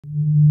Alright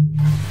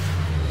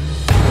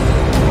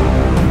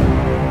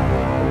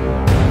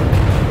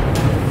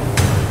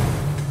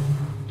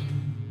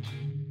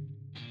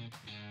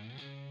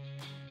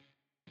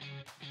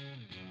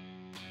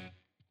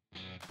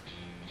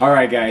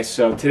guys,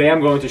 so today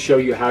I'm going to show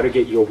you how to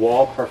get your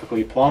wall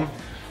perfectly plumb.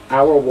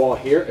 Our wall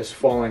here is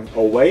falling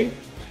away,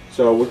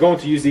 so we're going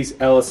to use these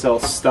LSL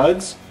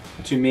studs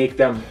to make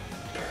them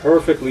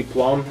perfectly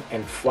plumb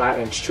and flat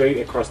and straight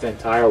across the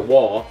entire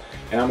wall,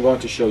 and I'm going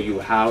to show you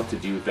how to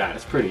do that.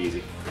 It's pretty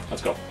easy.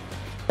 Let's go.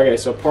 Okay,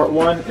 so part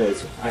one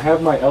is I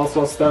have my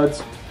LSL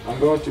studs. I'm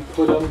going to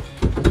put them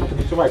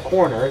into my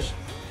corners.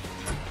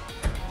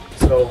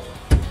 So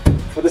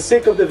for the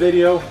sake of the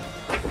video,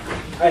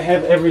 I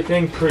have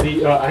everything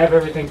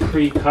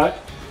pre-cut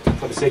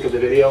for the sake of the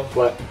video,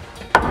 but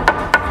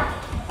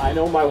I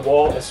know my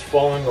wall is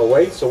falling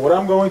away. So what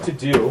I'm going to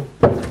do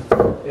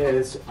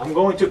is I'm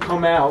going to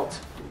come out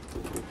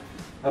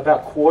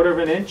about 1/4 of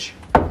an inch.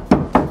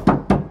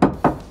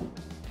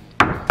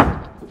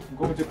 I'm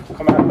going to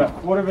come out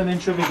about 1/4 of an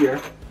inch over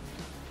here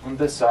on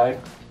this side.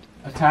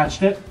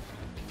 Attached it.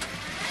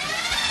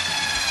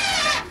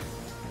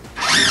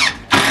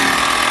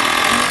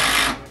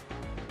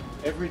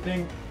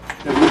 Everything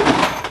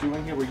that we're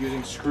doing here, we're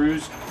using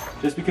screws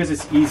just because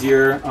it's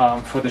easier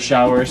for the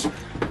showers.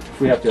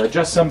 If we have to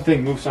adjust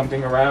something, move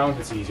something around,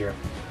 it's easier.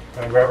 I'm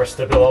going to grab our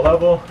Stabilo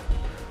level.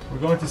 We're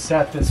going to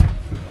set this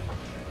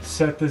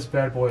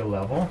bad boy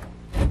level.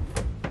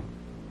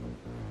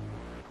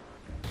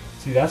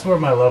 See, that's where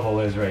my level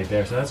is right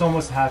there. So that's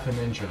almost 1/2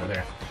 inch over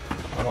there.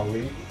 I'm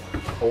going to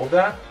hold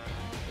that.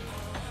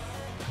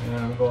 And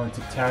then I'm going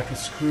to tack a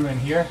screw in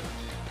here.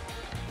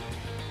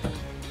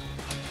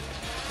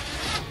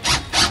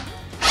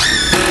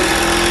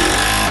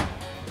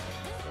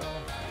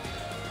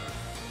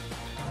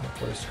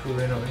 Put a screw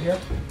in over here.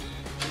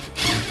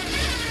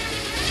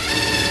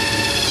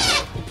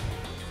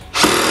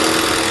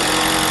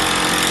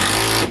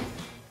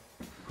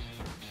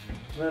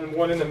 Then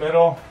one in the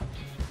middle.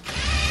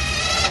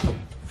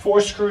 4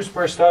 screws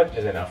per stud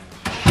is enough.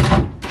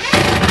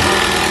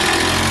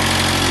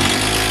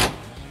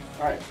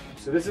 Alright,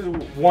 so this is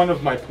one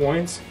of my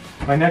points.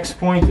 My next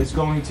point is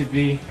going to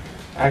be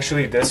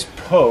actually this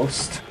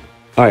post.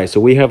 Alright,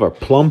 so we have our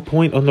plumb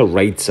point on the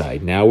right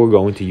side. Now we're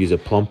going to use a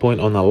plumb point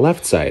on the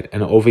left side.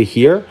 And over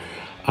here,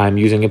 I'm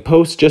using a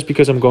post just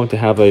because I'm going to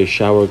have a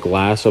shower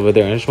glass over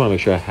there. And I just want to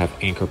make sure I have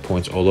anchor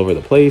points all over the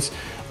place.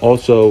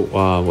 Also,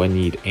 I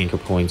need anchor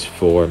points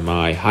for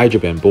my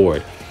Hydroband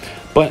board.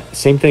 But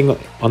same thing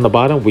on the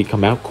bottom, we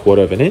come out 1/4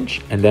 of an inch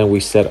and then we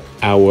set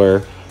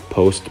our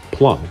post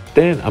plumb.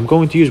 Then I'm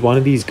going to use one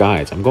of these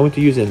guides. I'm going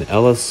to use an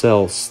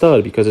LSL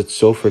stud because it's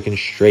so freaking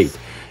straight.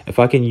 If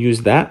I can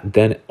use that,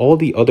 then all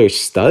the other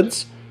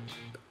studs,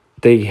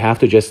 they have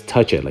to just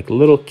touch it, like a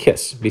little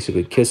kiss,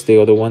 basically kiss the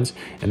other ones.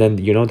 And then,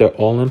 you know, they're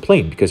all in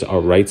plane because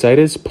our right side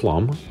is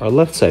plumb, our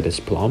left side is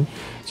plumb.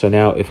 So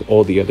now if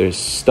all the other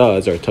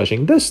studs are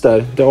touching this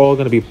stud, they're all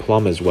going to be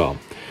plumb as well.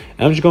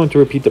 And I'm just going to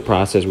repeat the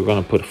process. We're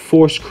going to put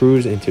 4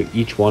 screws into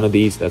each one of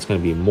these. That's going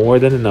to be more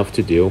than enough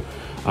to do.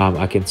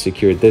 I can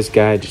secure this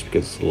guy just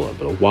because it's a little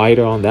bit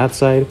wider on that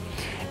side.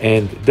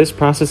 And this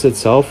process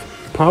itself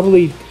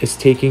probably is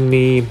taking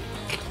me,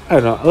 I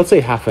don't know, let's say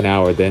 1/2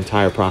 hour. The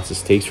entire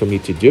process takes for me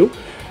to do.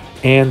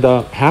 And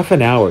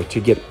 1/2 hour to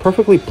get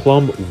perfectly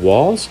plumb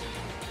walls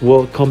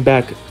will come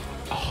back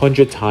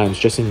 100 times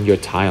just in your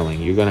tiling.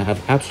 You're going to have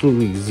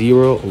absolutely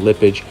zero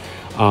lippage.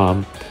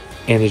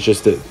 And it's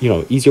just a, you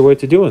know, easier way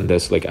to do in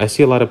this. Like I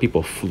see a lot of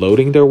people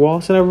floating their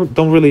walls, and I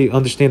don't really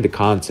understand the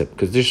concept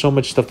because there's so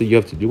much stuff that you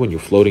have to do when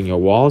you're floating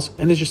your walls,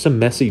 and it's just a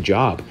messy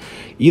job.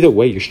 Either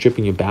way, you're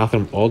stripping your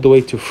bathroom all the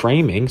way to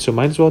framing, so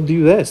might as well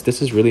do this.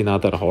 This is really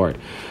not that hard.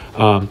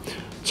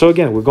 So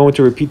again, we're going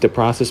to repeat the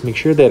process. Make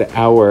sure that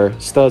our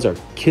studs are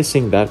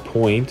kissing that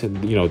point,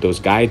 you know, those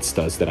guide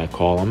studs that I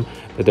call them,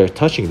 that they're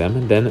touching them,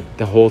 and then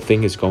the whole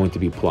thing is going to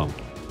be plumb.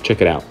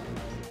 Check it out.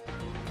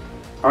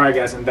 Alright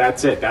guys, and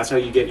that's it. That's how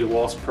you get your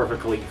walls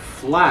perfectly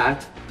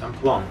flat and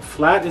plumb.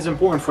 Flat is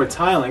important for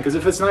tiling because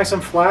if it's nice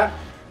and flat,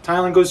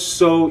 tiling goes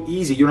so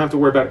easy. You don't have to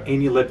worry about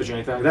any lippage or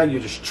anything like that. You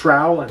just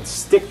trowel and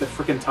stick the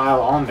freaking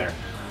tile on there.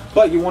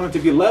 But you want it to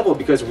be level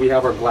because we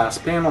have our glass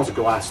panels,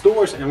 glass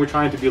doors, and we're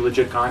trying to be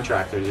legit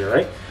contractors here,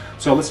 right?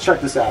 So let's check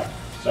this out.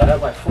 So I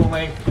have my full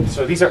length.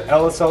 So these are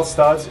LSL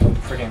studs,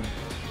 freaking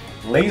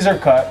laser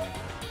cut.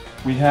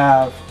 We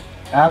have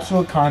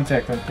absolute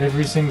contact on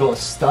every single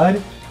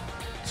stud.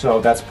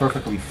 So that's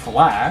perfectly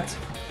flat.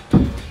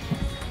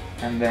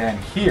 And then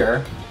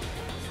here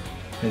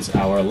is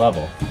our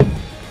level.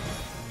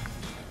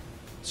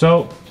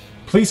 So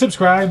please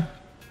subscribe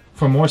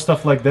for more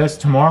stuff like this.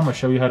 Tomorrow I'm going to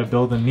show you how to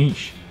build a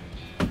niche.